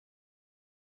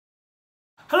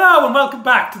Hello and welcome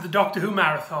back to the Doctor Who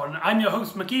Marathon. I'm your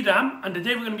host McEdam, and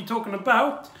today we're going to be talking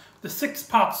about the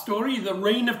six-part story, The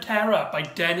Reign of Terror by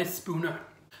Dennis Spooner.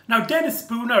 Now, Dennis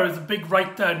Spooner is a big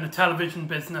writer in the television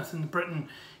business in Britain.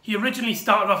 He originally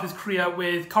started off his career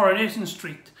with Coronation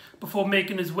Street before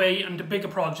making his way into bigger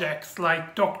projects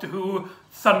like Doctor Who,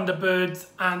 Thunderbirds,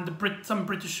 and some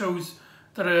British shows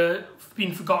that have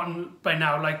been forgotten by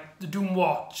now, like The Doom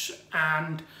Watch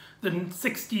and the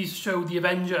 60s show The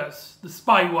Avengers, the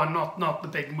spy one, not the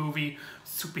big movie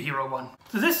superhero one.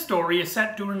 So this story is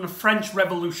set during the French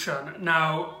Revolution.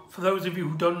 Now, for those of you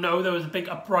who don't know, there was a big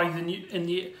uprising in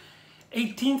the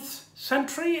 18th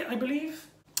century, I believe.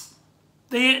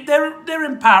 They're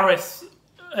in Paris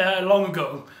long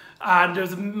ago, and there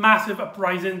was a massive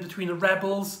uprising between the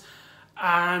rebels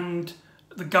and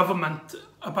the government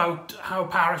about how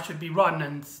Paris should be run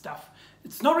and stuff.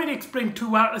 It's not really explained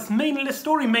too well. The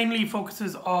story mainly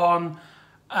focuses on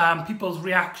people's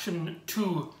reaction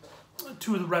to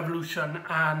the revolution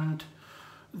and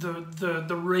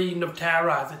the reign of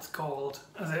terror, as it's called,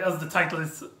 as the title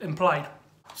is implied.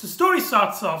 So the story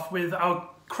starts off with our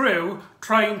crew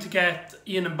trying to get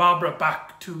Ian and Barbara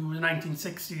back to the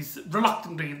 1960s,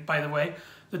 reluctantly, by the way.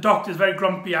 The Doctor is very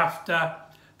grumpy after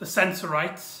the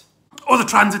Censorites, or the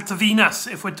transit to Venus,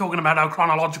 if we're talking about our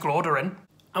chronological ordering.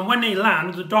 And when they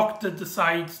land, the Doctor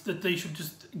decides that they should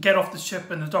just get off the ship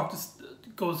and the Doctor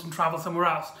goes and travels somewhere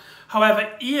else.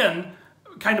 However, Ian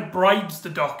kind of bribes the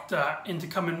Doctor into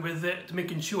coming with it, to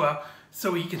making sure,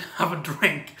 so he can have a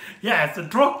drink. Yes, the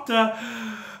Doctor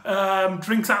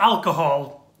drinks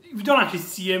alcohol. We don't actually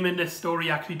see him in this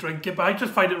story actually drink it, but I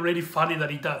just find it really funny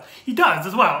that he does. He does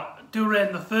as well.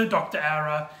 During the third Doctor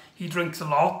era, he drinks a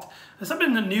lot. There's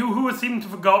something that New Who has seemed to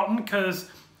have forgotten, because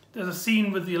there's a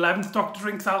scene with the 11th Doctor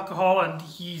drinks alcohol and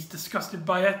he's disgusted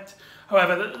by it.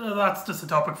 However, that's just a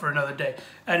topic for another day.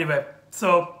 Anyway,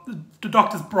 so the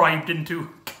Doctor's bribed into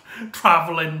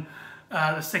travelling the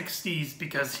 60s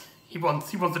because he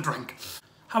wants a drink.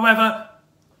 However,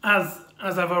 as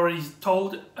I've already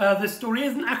told, this story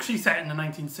isn't actually set in the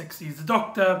 1960s. The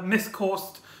Doctor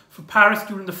miscoursed for Paris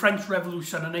during the French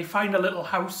Revolution, and they find a little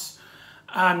house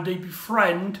and they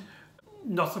befriend,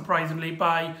 not surprisingly,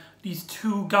 by these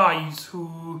two guys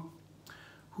who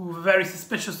are very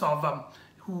suspicious of them.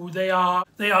 They are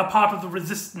part of the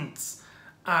resistance,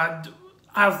 and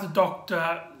as the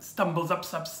Doctor stumbles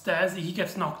upstairs, he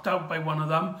gets knocked out by one of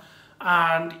them,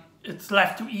 and it's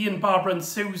left to Ian, Barbara and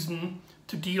Susan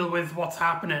to deal with what's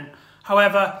happening.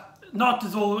 However, not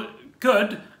as all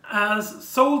good, as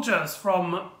soldiers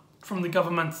from the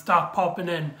government start popping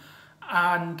in,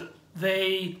 and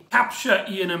they capture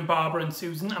Ian and Barbara and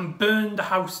Susan and burn the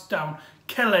house down,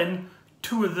 killing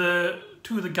two of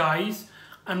the guys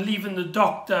and leaving the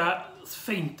Doctor's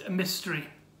fate a mystery,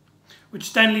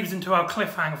 which then leads into our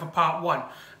cliffhanger for part one.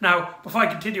 Now, before I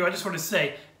continue, I just want to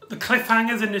say the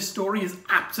cliffhangers in this story is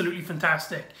absolutely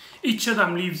fantastic. Each of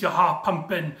them leaves your heart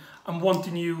pumping and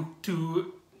wanting you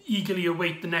to eagerly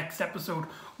await the next episode.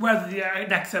 Whether the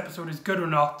next episode is good or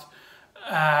not,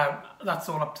 that's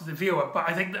all up to the viewer, but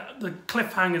I think that the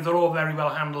cliffhangers are all very well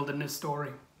handled in this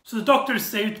story. So the Doctor is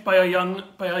saved by a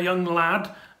young lad,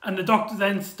 and the Doctor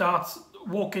then starts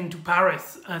walking to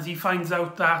Paris as he finds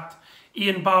out that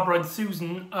Ian, Barbara and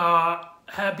Susan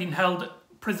have been held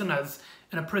prisoners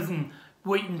in a prison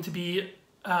waiting to be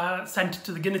sent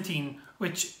to the guillotine,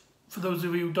 which, for those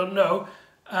of you who don't know,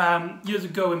 years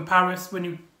ago in Paris, when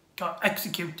you got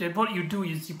executed, what you do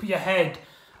is you put your head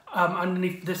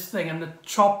underneath this thing and the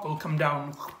chop will come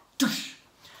down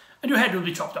and your head will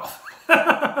be chopped off.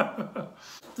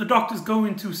 The Doctor's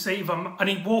going to save him and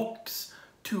he walks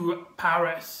to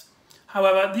Paris.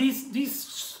 However,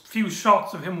 these few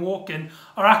shots of him walking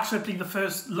are actually the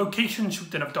first location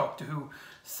shooting of Doctor Who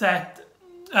set.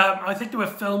 I think they were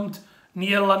filmed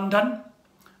near London,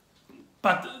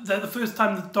 but they're the first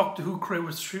time the Doctor Who crew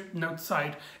was shooting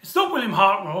outside. It's not William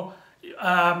Hartnell,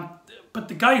 but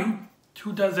the guy who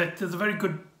does it does a very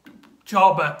good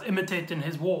job at imitating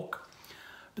his walk.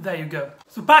 But there you go.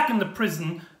 So back in the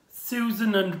prison,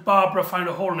 Susan and Barbara find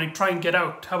a hole and they try and get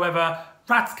out. However,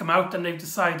 rats come out and they've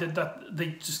decided that they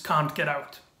just can't get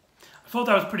out. I thought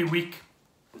that was pretty weak,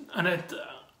 and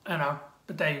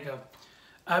but there you go.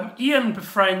 Ian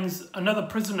befriends another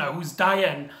prisoner who's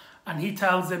dying, and he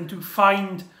tells him to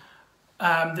find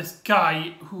this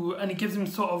guy and he gives him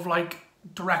sort of like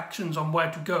directions on where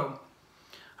to go.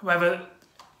 However,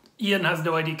 Ian has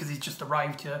no idea because he's just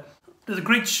arrived here. There's a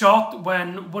great shot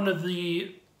when one of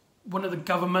the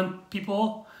government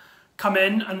people come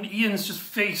in and Ian's just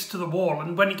face to the wall,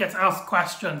 and when he gets asked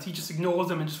questions he just ignores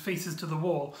them and just faces to the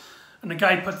wall. and the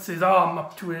guy puts his arm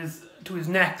up to his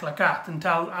neck like that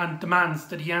and demands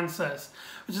that he answers,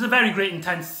 which is a very great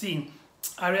intense scene.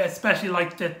 I especially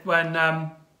liked it when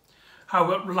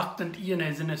how reluctant Ian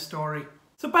is in his story.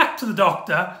 So back to the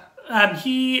Doctor. When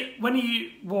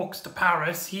he walks to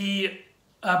Paris, he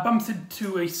bumps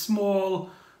into a small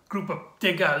group of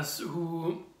diggers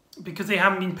who, because they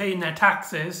haven't been paying their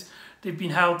taxes, they've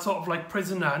been held sort of like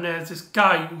prisoner, and there's this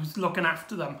guy who's looking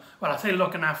after them. Well, I say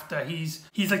looking after, he's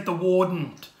like the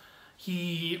warden.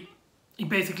 He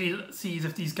basically sees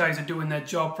if these guys are doing their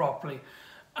job properly.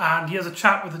 And he has a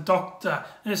chat with the Doctor,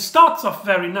 and it starts off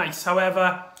very nice.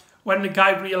 However, when the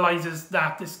guy realises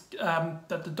that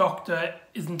that the Doctor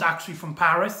isn't actually from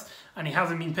Paris and he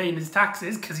hasn't been paying his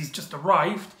taxes because he's just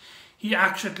arrived, he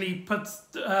actually puts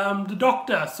the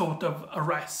Doctor sort of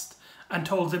arrest and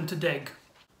tells him to dig.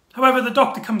 However, the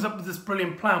Doctor comes up with this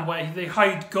brilliant plan where they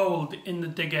hide gold in the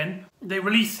dig-in. They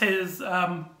release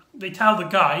they tell the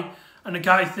guy, and the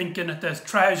guy, thinking that there's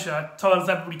treasure, tells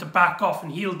everybody to back off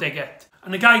and he'll dig it.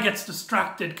 And the guy gets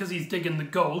distracted because he's digging the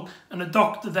gold, and the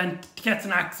Doctor then gets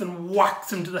an axe and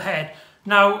whacks him to the head.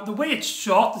 Now, the way it's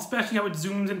shot, especially how it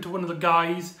zooms into one of the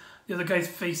other guy's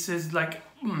faces, like,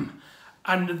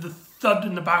 and the thud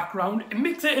in the background,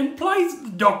 it implies that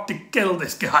the Doctor killed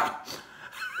this guy.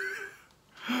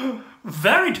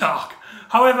 Very dark.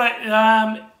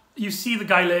 However, you see the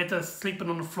guy later sleeping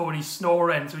on the floor and he's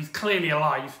snoring, so he's clearly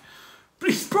alive. But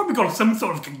he's probably got some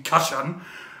sort of concussion.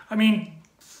 I mean,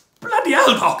 bloody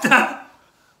hell, Doctor!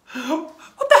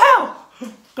 What the hell?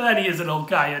 But then he is an old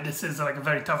guy, and this is like a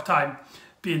very tough time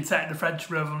being set in the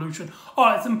French Revolution.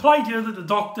 Oh, it's implied here that the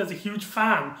Doctor is a huge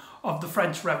fan of the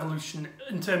French Revolution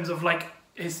in terms of like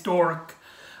historic,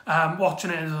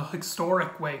 watching it in a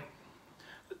historic way.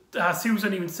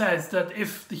 Susan even says that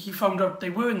if he found out they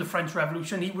were in the French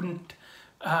Revolution, he wouldn't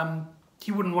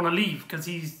want to leave because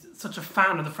he's such a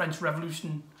fan of the French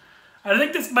Revolution. And I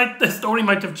think this story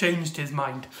might have changed his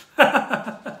mind.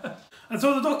 And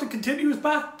so the Doctor continues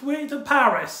back way to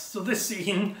Paris. So this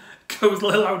scene goes a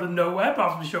little out of nowhere,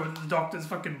 apart from showing that the Doctor's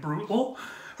fucking brutal.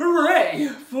 Hooray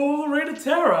for the Reign of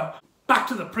Terror! Back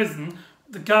to the prison,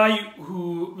 the guy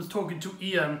who was talking to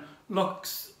Ian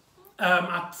looks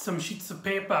at some sheets of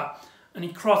paper and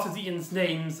he crosses Ian's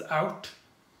names out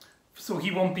so he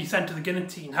won't be sent to the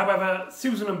guillotine. However,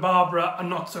 Susan and Barbara are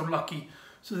not so lucky.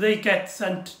 So they get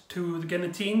sent to the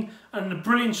guillotine, and the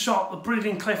brilliant shot, the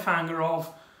brilliant cliffhanger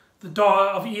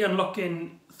of Ian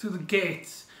looking through the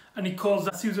gates, and he calls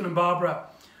Susan and Barbara.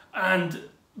 And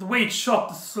the way it's shot,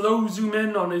 the slow zoom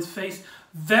in on his face,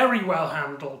 very well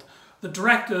handled. The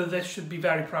director of this should be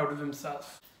very proud of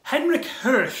himself. Henrik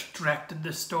Hirsch directed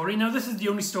this story. Now, this is the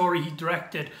only story he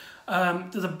directed.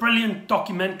 There's a brilliant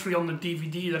documentary on the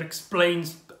DVD that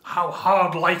explains how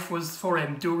hard life was for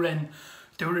him during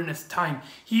his time.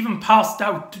 He even passed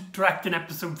out directing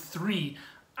episode 3,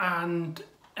 and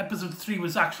episode 3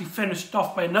 was actually finished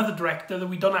off by another director that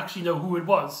we don't actually know who it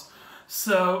was.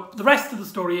 So the rest of the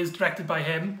story is directed by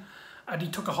him, and he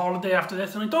took a holiday after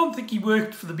this, and I don't think he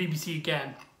worked for the BBC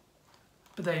again.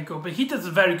 But there you go. But he does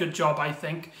a very good job, I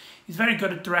think. He's very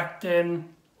good at directing,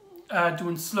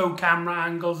 doing slow camera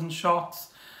angles and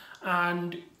shots,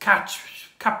 and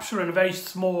capturing a very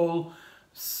small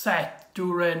set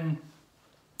during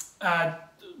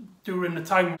the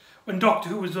time when Doctor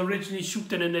Who was originally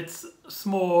shooting in its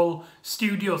small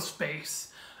studio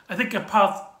space. I think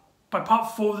by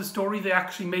part 4 of the story, they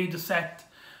actually made the set,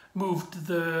 moved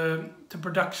to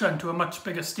production to a much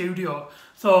bigger studio.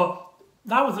 So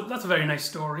that's a very nice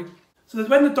story. So that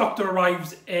when the Doctor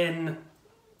arrives in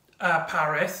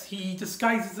Paris, he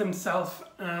disguises himself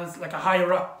as like a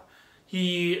higher up.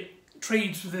 He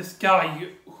trades with this guy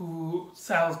who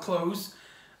sells clothes.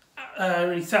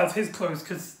 He sells his clothes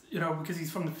because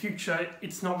he's from the future.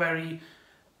 It's very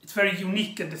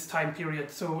unique at this time period.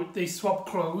 So they swap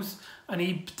clothes, and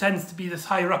he pretends to be this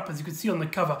higher up, as you can see on the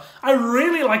cover. I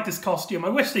really like this costume. I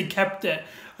wish they kept it.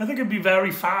 I think it'd be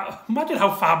very imagine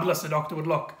how fabulous the Doctor would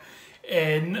look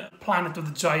in Planet of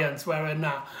the Giants wearing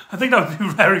that. I think that would be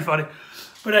very funny.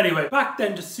 But anyway, back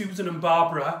then to Susan and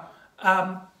Barbara.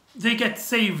 They get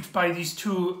saved by these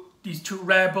two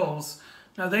rebels.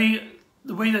 Now the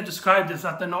way they're described is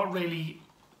that they're not really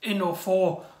in or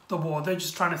for the war. They're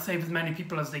just trying to save as many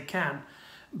people as they can.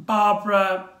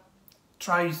 Barbara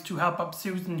tries to help up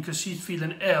Susan because she's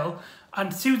feeling ill,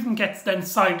 and Susan gets then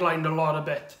sidelined a lot a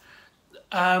bit.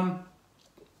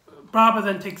 Barbara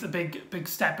then takes a big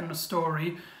step in the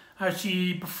story as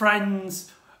she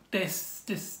befriends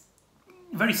this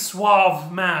very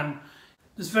suave man.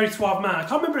 This very suave man. I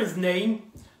can't remember his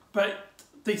name, but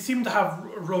they seem to have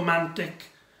romantic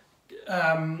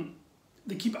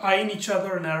they keep eyeing each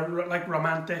other and they're like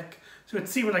romantic. So it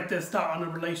seems like they're starting a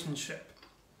relationship.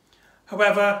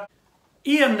 However,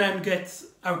 Ian then gets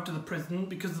out of the prison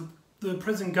because the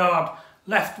prison guard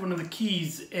left one of the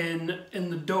keys in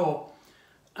the door,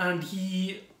 and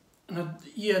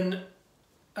Ian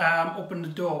opened the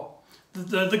door.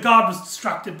 The guard was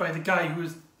distracted by the guy who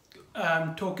was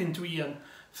talking to Ian.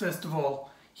 First of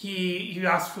all, he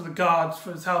asked for the guards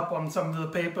for his help on some of the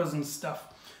papers and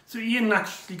stuff. So Ian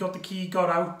actually got the key, got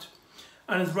out,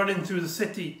 and is running through the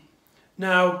city.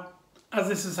 Now, as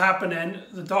this is happening,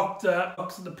 the doctor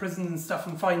looks at the prison and stuff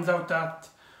and finds out that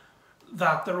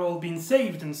they're all being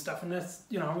saved and stuff, and that's,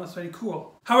 that's very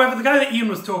cool. However, the guy that Ian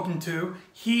was talking to,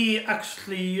 he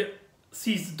actually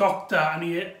sees the doctor and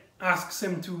he asks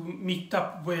him to meet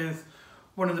up with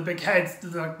one of the big heads,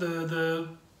 the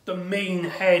main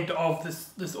head of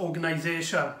this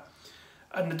organisation.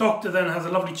 And the doctor then has a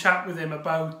lovely chat with him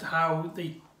about how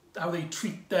they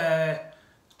treat the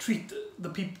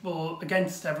people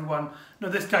against everyone. Now,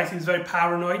 this guy seems very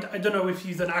paranoid. I don't know if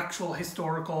he's an actual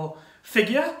historical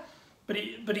figure, but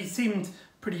he seemed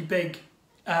pretty big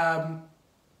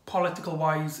political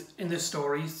wise in this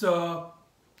story. So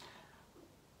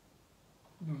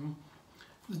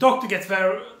the doctor gets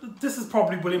very. This is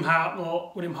probably William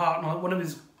Hartnell, one of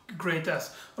his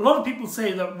greatest. A lot of people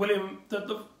say that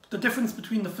the difference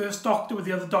between the first Doctor with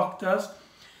the other Doctors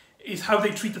is how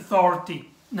they treat authority.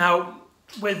 Now,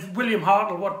 with William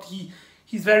Hartnell,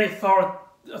 he's very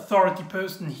authority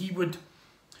person.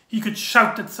 He could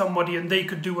shout at somebody and they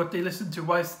could do what they listen to.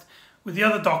 Whilst with the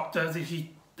other Doctors, if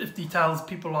he tells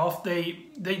people off, they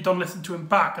don't listen to him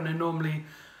back, and they normally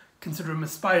consider him a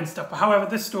spy and stuff. But however,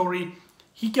 this story,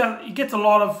 he gets a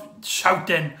lot of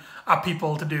shouting at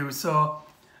people to do. So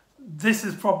this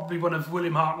is probably one of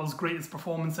William Hartnell's greatest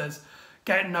performances,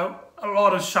 getting out a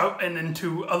lot of shouting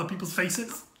into other people's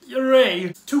faces.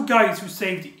 Hooray! Two guys who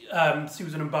saved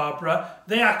Susan and Barbara,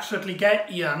 they actually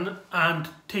get Ian and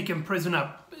take him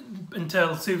prisoner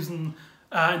until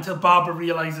Barbara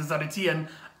realises that it's Ian,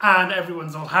 and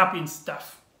everyone's all happy and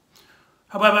stuff.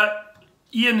 However,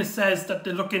 Ian says that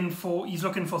he's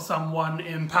looking for someone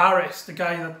in Paris, the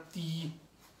guy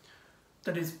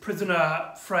that his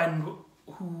prisoner friend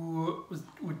who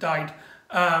died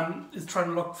is trying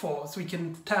to look for, so he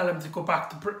can tell him to go back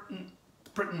to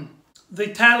Britain.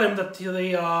 They tell him that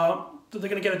they're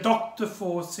going to get a doctor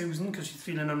for Susan because she's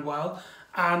feeling unwell,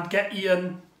 and get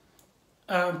Ian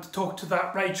to talk to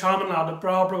that very charming lad that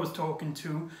Barbara was talking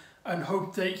to, and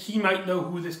hope that he might know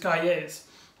who this guy is.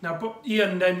 Now, but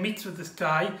Ian then meets with this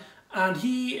guy, and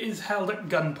he is held at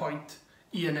gunpoint.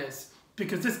 Ian is,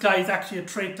 because this guy is actually a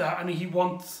traitor, and he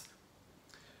wants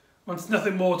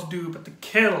nothing more to do but to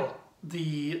kill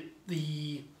the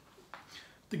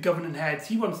governing heads.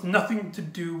 He wants nothing to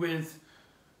do with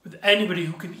anybody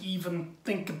who can even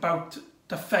think about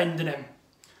defending him.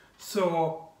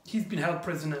 So he's been held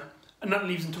prisoner, and that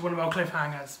leads into one of our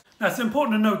cliffhangers. Now, it's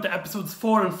important to note that episodes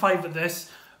 4 and 5 of this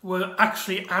were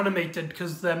actually animated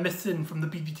because they're missing from the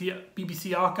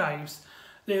BBC archives.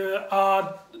 They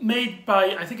are made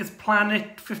by, I think it's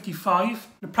Planet 55.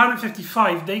 The Planet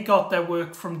 55, they got their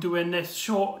work from doing this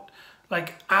short,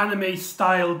 like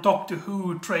anime-style Doctor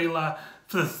Who trailer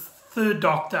for the third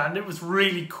Doctor, and it was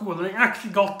really cool. And it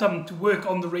actually got them to work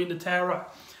on the Reign of Terror.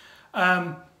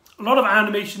 A lot of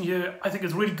animation here, I think,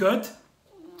 is really good.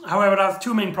 However, it has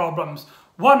two main problems.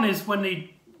 One is when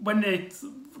they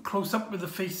close up with the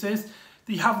faces,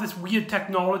 they have this weird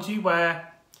technology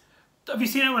where, have you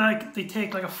seen it when they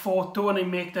take like a photo and they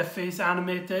make their face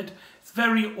animated? It's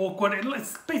very awkward.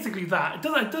 It's basically that.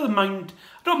 I don't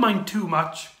mind too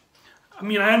much. I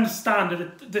mean, I understand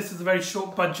that this is a very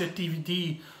short budget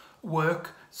DVD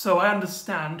work, so I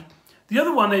understand. The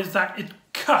other one is that it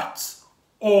cuts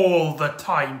all the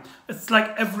time. It's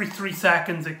like every 3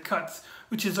 seconds it cuts,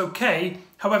 which is okay.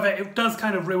 However, it does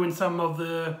kind of ruin some of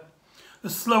the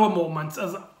slower moments,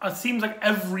 as it seems like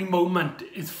every moment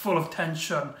is full of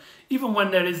tension, even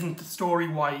when there isn't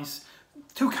story-wise.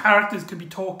 Two characters could be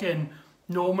talking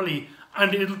normally,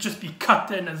 and it'll just be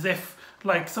cut in as if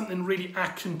like something really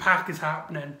action-packed is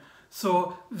happening.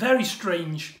 So, very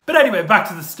strange. But anyway, back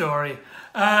to the story.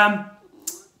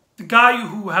 The guy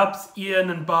who helps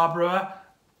Ian and Barbara,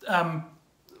 who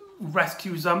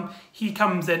rescues them, he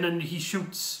comes in and he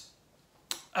shoots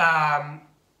the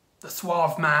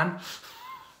suave man.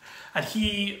 And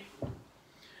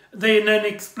they then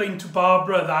explain to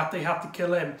Barbara that they had to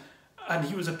kill him, and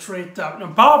he was a traitor. Now,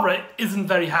 Barbara isn't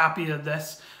very happy at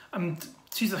this.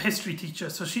 She's a history teacher,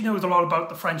 so she knows a lot about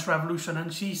the French Revolution,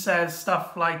 and she says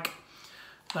stuff like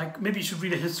maybe you should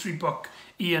read a history book,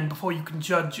 Ian, before you can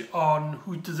judge on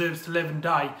who deserves to live and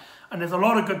die. and there's a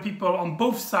lot of good people on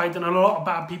both sides and a lot of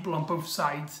bad people on both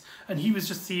sides, and he was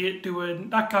just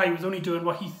that guy was only doing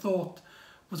what he thought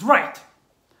was right.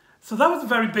 So that was a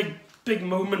very big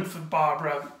moment for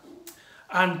Barbara,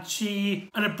 and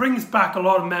it brings back a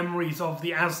lot of memories of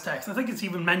the Aztecs. I think it's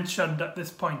even mentioned at this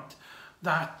point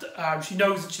that she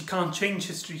knows that she can't change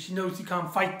history, she knows she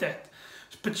can't fight it,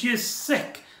 but she is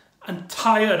sick and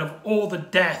tired of all the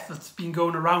death that's been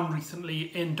going around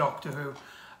recently in Doctor Who.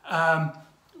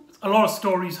 A lot of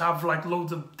stories have like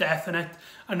loads of death in it,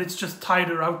 and it's just tired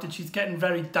her out, and she's getting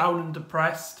very down and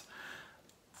depressed.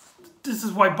 This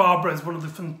is why Barbara is one of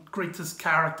the greatest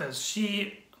characters.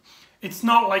 It's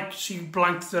not like she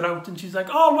blanks it out and she's like,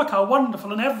 oh, look how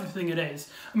wonderful and everything it is.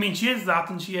 I mean, she is that,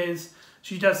 and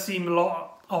she does seem a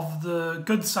lot of the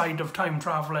good side of time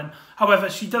traveling. However,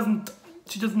 she doesn't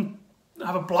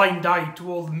have a blind eye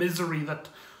to all the misery that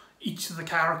each of the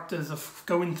characters are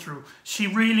going through. She's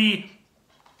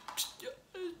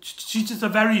just a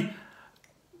very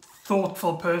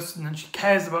thoughtful person, and she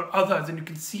cares about others, and you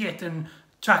can see it in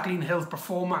Jacqueline Hill's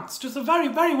performance. Just a very,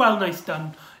 very nice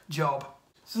done job.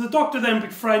 So the Doctor then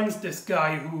befriends this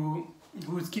guy who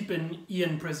is keeping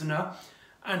Ian prisoner,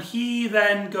 and he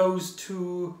then goes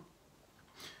to...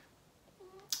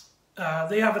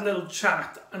 they have a little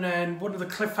chat, and then one of the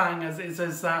cliffhangers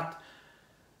is that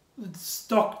the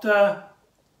Doctor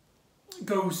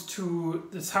goes to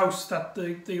this house that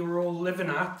they were all living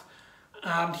at,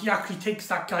 and he actually takes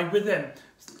that guy with him,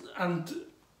 and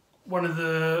one of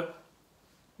the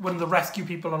rescue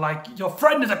people are like, your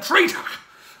friend is a traitor!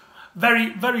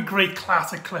 Very great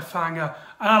classic cliffhanger.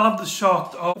 And I love the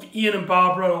shot of Ian and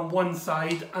Barbara on one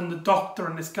side and the Doctor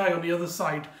and this guy on the other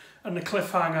side, and the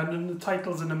cliffhanger, and then the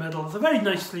titles in the middle. It's a very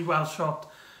nicely well shot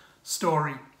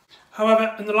story.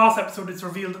 However, in the last episode it's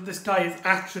revealed that this guy is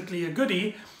actually a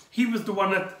goodie. He was the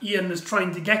one that Ian is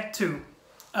trying to get to,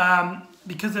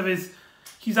 because of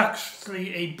he's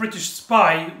actually a British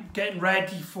spy getting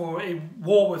ready for a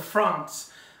war with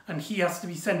France, and he has to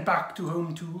be sent back to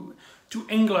home to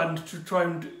England to try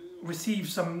and receive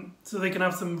so they can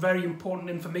have some very important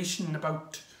information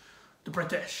about the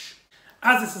British.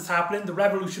 As this is happening, the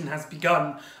revolution has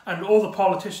begun, and all the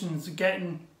politicians are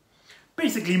getting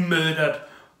basically murdered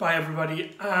by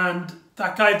everybody, and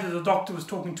that guy that the Doctor was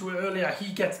talking to earlier,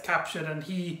 he gets captured and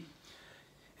he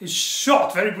is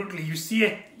shot very brutally. You see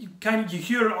it, you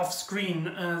hear it off screen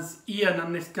as Ian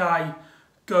and this guy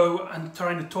go and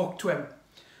trying to talk to him,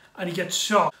 and he gets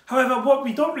shot. However, what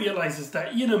we don't realise is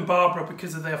that Ian and Barbara,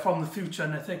 because they're from the future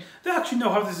and they actually know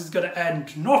how this is going to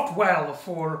end. Not well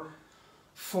for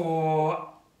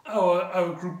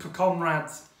our group of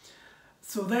comrades.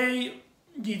 So they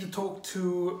need to talk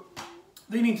to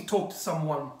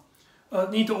someone.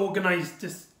 Need to organise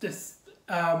this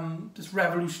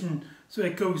revolution so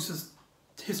it goes as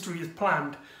history is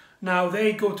planned. Now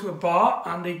they go to a bar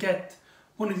and they get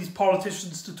one of these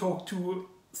politicians to talk to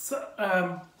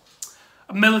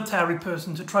a military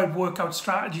person to try and work out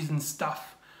strategies and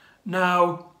stuff.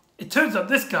 Now, it turns out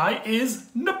this guy is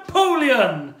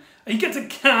Napoleon! He gets a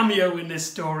cameo in this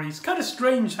story. It's kind of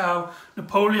strange how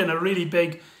Napoleon, a really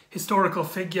big historical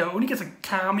figure, only gets a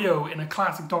cameo in a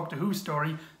classic Doctor Who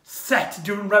story set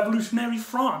during revolutionary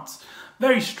France.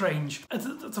 Very strange.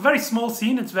 It's a very small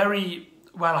scene. It's very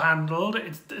well handled.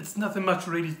 It's nothing much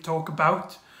really to talk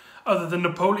about other than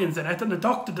Napoleon's in it, and the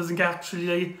Doctor doesn't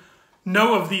actually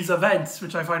know of these events,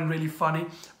 which I find really funny.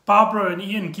 Barbara and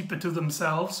Ian keep it to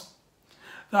themselves.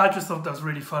 I just thought that was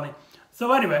really funny.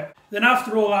 So anyway, then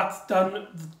after all that's done,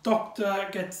 the Doctor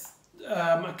gets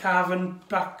a caravan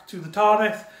back to the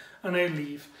TARDIS and they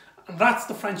leave. And that's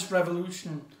the French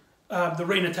Revolution, the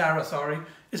Reign of Terror, sorry.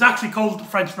 It's actually called the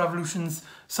French Revolutions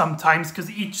sometimes because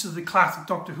each of the classic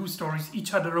Doctor Who stories each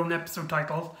had their own episode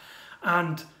titles,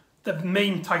 and the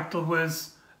main title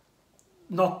was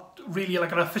not really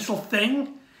like an official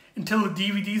thing until the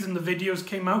DVDs and the videos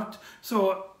came out.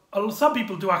 So some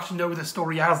people do actually know the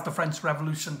story as the French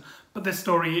Revolution, but this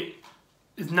story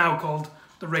is now called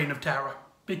the Reign of Terror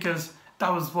because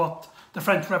that was what the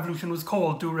French Revolution was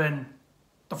called during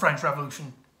the French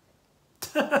Revolution.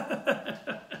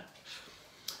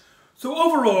 So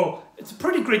overall, it's a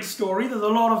pretty great story. There's a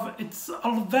lot of, it's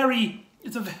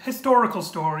a historical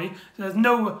story. There's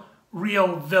no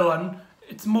real villain.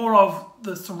 It's more of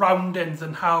the surroundings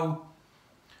and how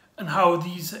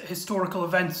these historical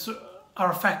events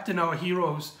are affecting our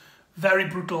heroes. Very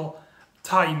brutal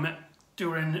time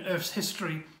during Earth's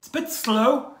history. It's a bit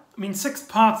slow. I mean, 6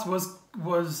 parts was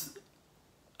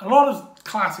a lot of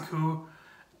classic Who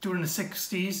during the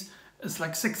 60s. It's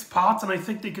like 6 parts, and I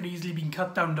think they could easily been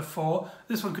cut down to 4.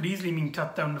 This one could easily been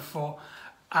cut down to 4.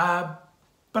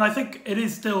 but I think it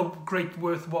is still great,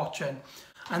 worth watching.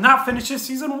 And that finishes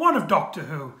season 1 of Doctor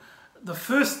Who. The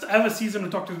first ever season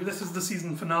of Doctor Who. This is the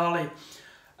season finale.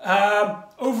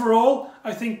 Overall,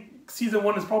 I think season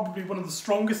 1 is probably one of the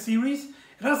strongest series.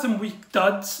 It has some weak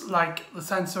duds like the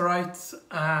Sensorites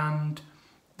and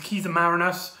the Keys of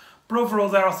Marinus. But overall,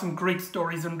 there are some great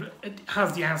stories, and it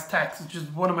has the Aztecs, which is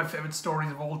one of my favourite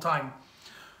stories of all time.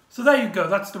 So there you go,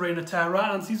 that's the Reign of Terror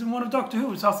and season 1 of Doctor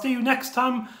Who. So I'll see you next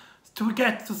time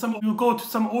we'll go to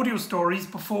some audio stories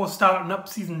before starting up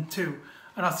season 2.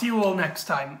 And I'll see you all next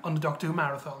time on the Doctor Who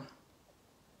Marathon.